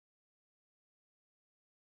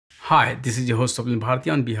Hi, this is your host Swapnil Bharti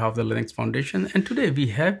on behalf of the Linux Foundation, and today we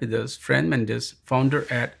have with us Fran Mendez, founder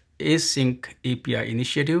at AsyncAPI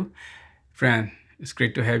Initiative. Fran, it's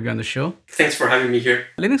great to have you on the show. Thanks for having me here.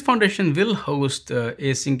 Linux Foundation will host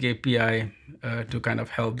AsyncAPI to kind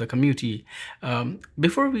of help the community.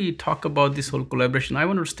 Before we talk about this whole collaboration, I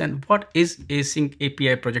want to understand, what is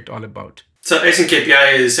AsyncAPI project all about? So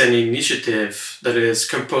AsyncAPI is an initiative that is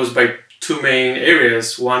composed by two main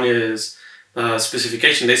areas. One is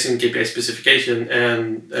specification, the AsyncAPI specification,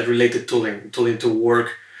 and related tooling to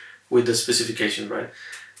work with the specification, right?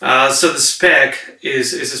 So the spec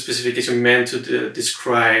is a specification meant to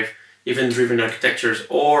describe event-driven architectures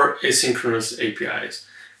or asynchronous APIs.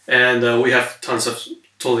 And we have tons of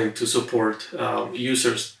tooling to support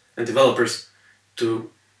users and developers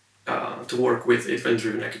to work with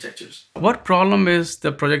event-driven architectures. What problem is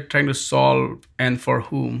the project trying to solve, and for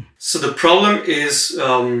whom? So the problem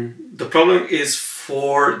is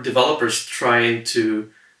for developers trying to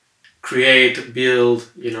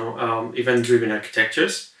build, event-driven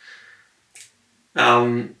architectures.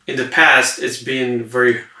 In the past, it's been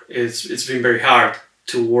very hard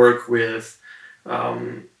to work with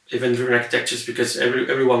event-driven architectures because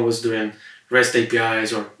everyone was doing REST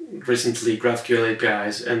APIs or recently GraphQL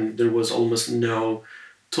APIs, and there was almost no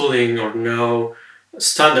tooling or no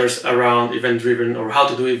standards around event-driven or how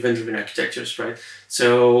to do event-driven architectures, right?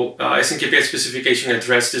 So AsyncAPI specification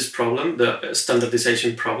addressed this problem, the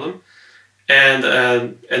standardization problem, and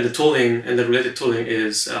the tooling and the related tooling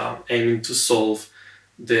is aiming to solve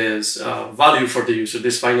this value for the user,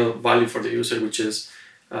 this final value for the user, which is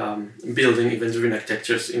building event-driven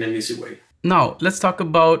architectures in an easy way. Now, let's talk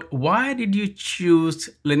about, why did you choose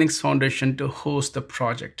Linux Foundation to host the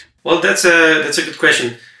project? Well, that's a good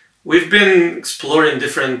question. We've been exploring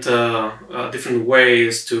different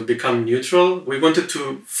ways to become neutral. We wanted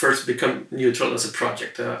to first become neutral as a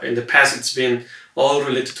project. In the past, it's been all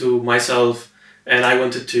related to myself, and I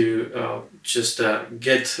wanted to just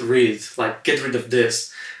get rid of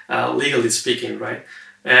this, legally speaking, right?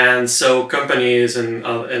 And so companies and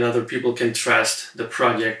other people can trust the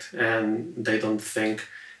project, and they don't think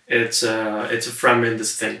it's a Fran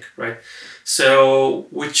Mendez thing, right? So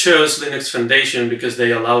we chose Linux Foundation because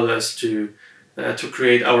they allowed us to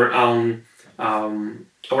create our own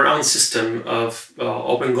system of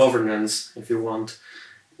open governance, if you want,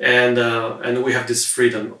 and we have this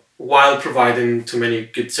freedom while providing too many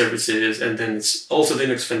good services. And then it's also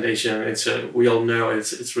Linux Foundation. We all know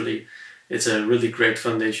it's a really great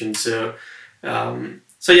foundation. So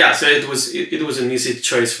it was an easy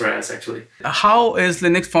choice for us, actually. How is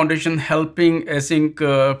Linux Foundation helping Async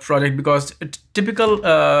project? Because typical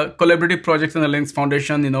collaborative projects in the Linux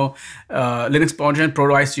Foundation, Linux Foundation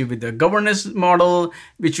provides you with the governance model,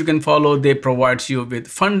 which you can follow. They provide you with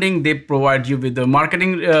funding. They provide you with the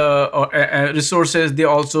marketing resources. They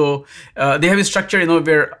also they have a structure,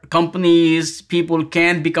 where companies, people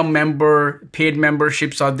can become member. Paid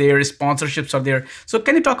memberships are there. Sponsorships are there. So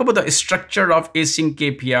can you talk about the structure of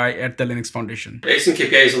AsyncAPI at the Linux Foundation?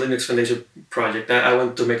 AsyncAPI is a Linux Foundation project. I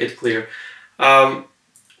want to make it clear.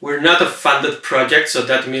 We're not a funded project, so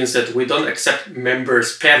that means that we don't accept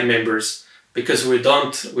paid members, because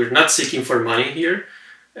we're not seeking for money here,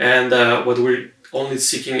 and what we're only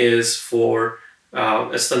seeking is for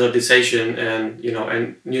a standardization and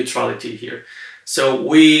neutrality here. So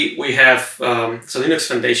we have so Linux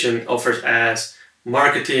Foundation offers as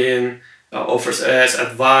marketing, offers as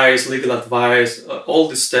advice, legal advice, all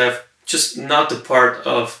this stuff, just not the part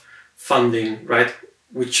of funding, right?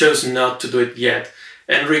 We chose not to do it yet.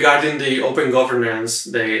 And regarding the open governance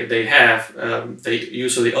they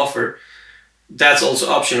usually offer, that's also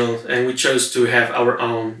optional, and we chose to have our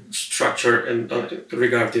own structure and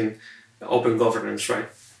regarding open governance, right?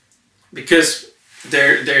 Because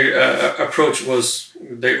their approach was,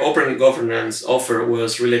 their open governance offer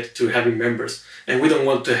was related to having members, and we don't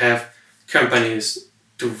want to have companies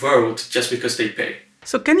to vote just because they pay.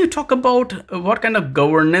 So can you talk about what kind of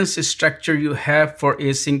governance structure you have for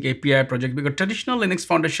AsyncAPI project? Because traditional Linux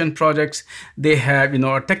Foundation projects, they have,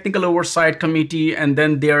 a technical oversight committee, and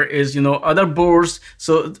then there is, other boards.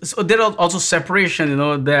 So there are also separation,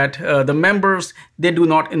 that the members, they do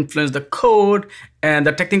not influence the code, and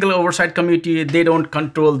the technical oversight committee, they don't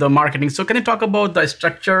control the marketing. So can you talk about the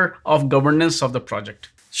structure of governance of the project?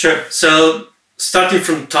 Sure. So starting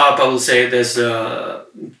from top, I will say there's a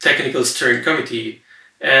technical steering committee.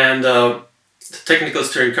 And the technical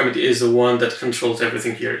steering committee is the one that controls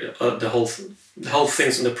everything here, the whole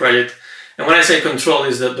things in the project. And when I say control,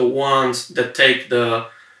 is that the ones that take the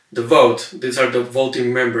vote. These are the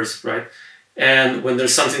voting members, right? And when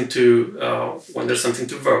there's something to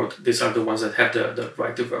vote, these are the ones that have the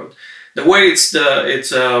right to vote. The way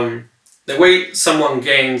the way someone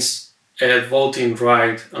gains a voting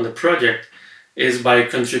right on the project is by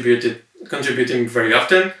contributing very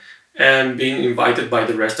often and being invited by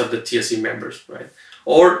the rest of the TSE members, right?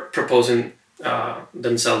 Or proposing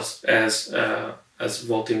themselves as a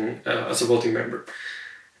voting member.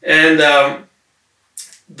 And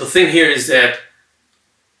the thing here is that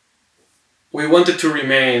we wanted to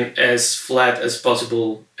remain as flat as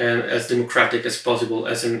possible and as democratic as possible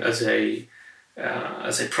as a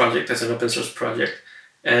project, as an open source project,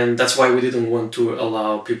 and that's why we didn't want to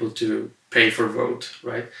allow people to pay for vote,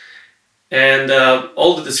 right? And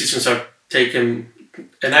all the decisions are taken,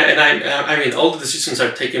 I mean all the decisions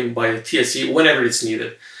are taken by the TSE whenever it's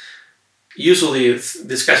needed. Usually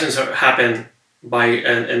discussions happen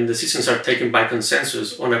and decisions are taken by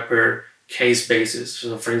consensus on a per case basis.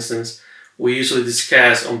 So, for instance, we usually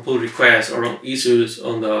discuss on pull requests or on issues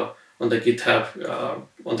on the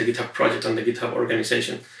GitHub project, on the GitHub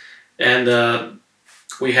organization, and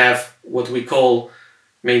we have what we call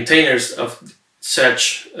maintainers of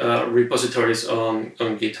such repositories on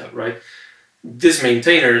GitHub, right? These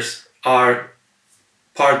maintainers are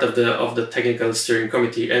part of the technical steering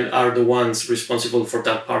committee and are the ones responsible for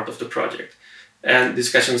that part of the project. And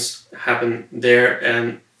discussions happen there,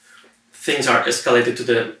 and things are escalated to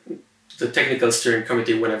the technical steering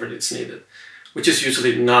committee whenever it's needed, which is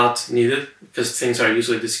usually not needed because things are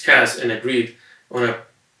usually discussed and agreed on a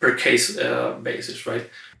per case basis, right?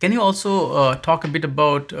 Can you also talk a bit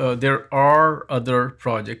about there are other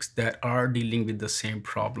projects that are dealing with the same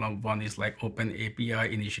problem? One is like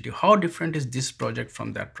AsyncAPI Initiative. How different is this project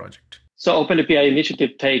from that project? So AsyncAPI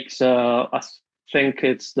Initiative takes, I think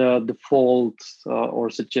it's the default or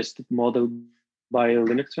suggested model by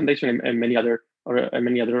Linux Foundation and many other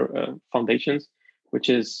foundations, which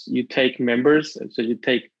is you take members, so you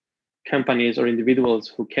take companies or individuals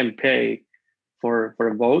who can pay for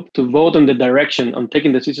a vote to vote on the direction, on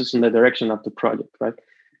taking decisions in the direction of the project, right?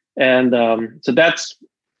 And so that's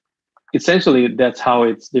essentially how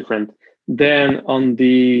it's different. Then on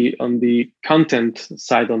the content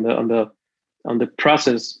side, on the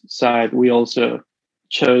process side, we also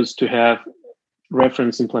chose to have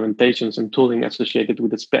reference implementations and tooling associated with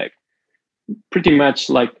the spec, pretty much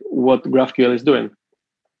like what GraphQL is doing.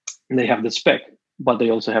 They have the spec, but they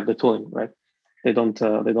also have the tooling, right? They don't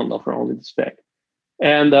offer only the spec.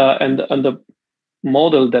 And the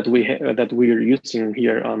model that we are using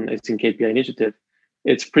here on AsyncAPI Initiative,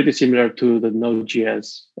 it's pretty similar to the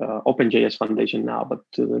Node.js, OpenJS Foundation now, but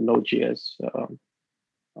to the Node.js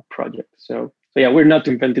project. So yeah, we're not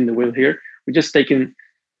inventing the wheel here. We're just taking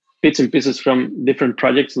bits and pieces from different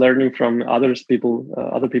projects, learning from other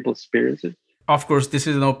people's experiences. Of course, this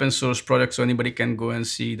is an open source project, so anybody can go and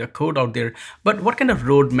see the code out there. But what kind of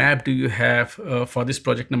roadmap do you have for this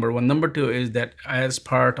project, number one? Number two is that as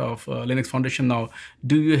part of Linux Foundation now,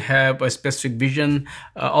 do you have a specific vision?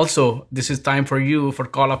 Also, this is time for you for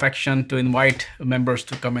call of action to invite members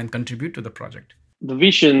to come and contribute to the project. The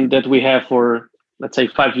vision that we have for, let's say,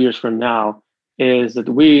 5 years from now is that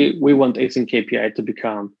we want AsyncAPI to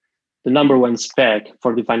become the number one spec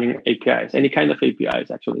for defining APIs, any kind of APIs,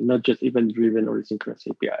 actually, not just event-driven or asynchronous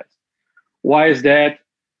APIs. Why is that?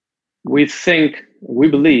 We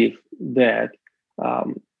believe that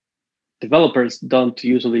developers don't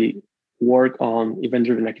usually work on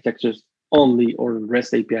event-driven architectures only, or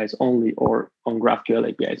REST APIs only, or on GraphQL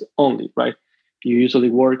APIs only, right? You usually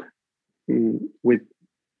work with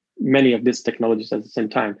many of these technologies at the same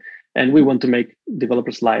time. And we want to make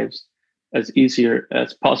developers' lives as easier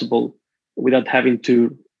as possible without having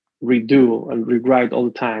to redo and rewrite all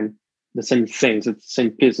the time the same things, the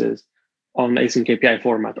same pieces on AsyncAPI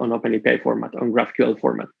format, on OpenAPI format, on GraphQL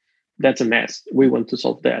format. That's a mess. We want to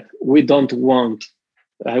solve that. We don't want,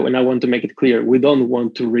 and I want to make it clear, we don't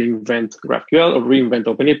want to reinvent GraphQL or reinvent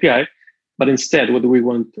OpenAPI, but instead what we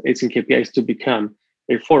want AsyncAPI is to become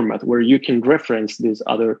a format where you can reference these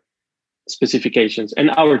other specifications,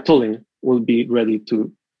 and our tooling will be ready to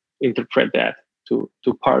interpret that, to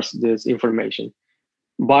parse this information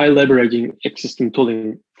by leveraging existing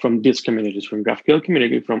tooling from these communities, from GraphQL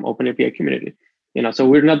community, from OpenAPI community. So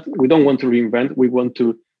we don't want to reinvent. We want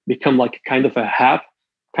to become like kind of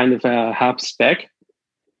a hub spec,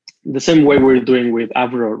 the same way we're doing with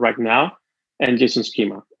Avro right now and JSON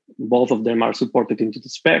schema. Both of them are supported into the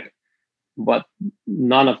spec, but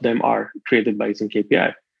none of them are created by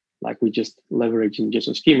AsyncAPI. Like we just leveraging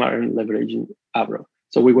JSON schema and leveraging Avro.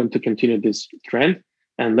 So we want to continue this trend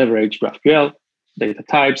and leverage GraphQL, data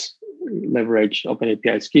types, leverage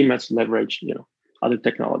OpenAPI schemas, leverage other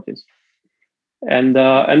technologies. And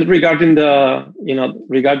regarding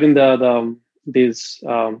this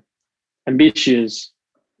ambitious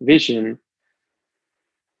vision,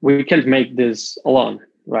 we can't make this alone,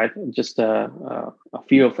 right? Just a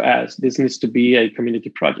few of us. This needs to be a community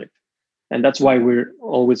project, and that's why we're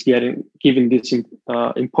always giving this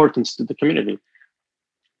importance to the community.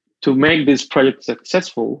 To make this project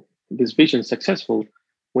successful, this vision successful,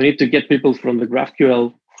 we need to get people from the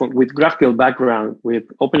with GraphQL background, with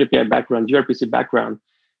OpenAPI background, gRPC background,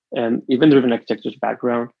 and event-driven architectures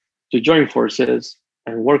background to join forces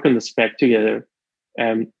and work on the spec together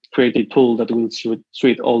and create a tool that will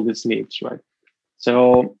suit all these needs, right?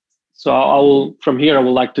 So I will, from here, I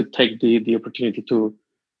would like to take the opportunity to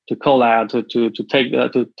call out to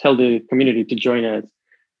tell the community to join us.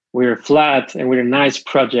 We're flat and we're a nice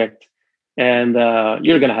project, and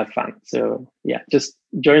you're gonna have fun. So yeah, just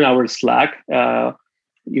join our Slack.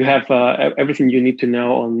 You have everything you need to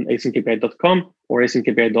know on asyncapi.com or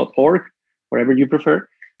asyncapi.org, wherever you prefer.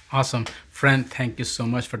 Awesome. Fran, thank you so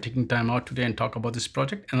much for taking time out today and talk about this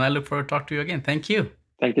project. And I look forward to talk to you again. Thank you.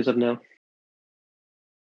 Thank you, Sabnel.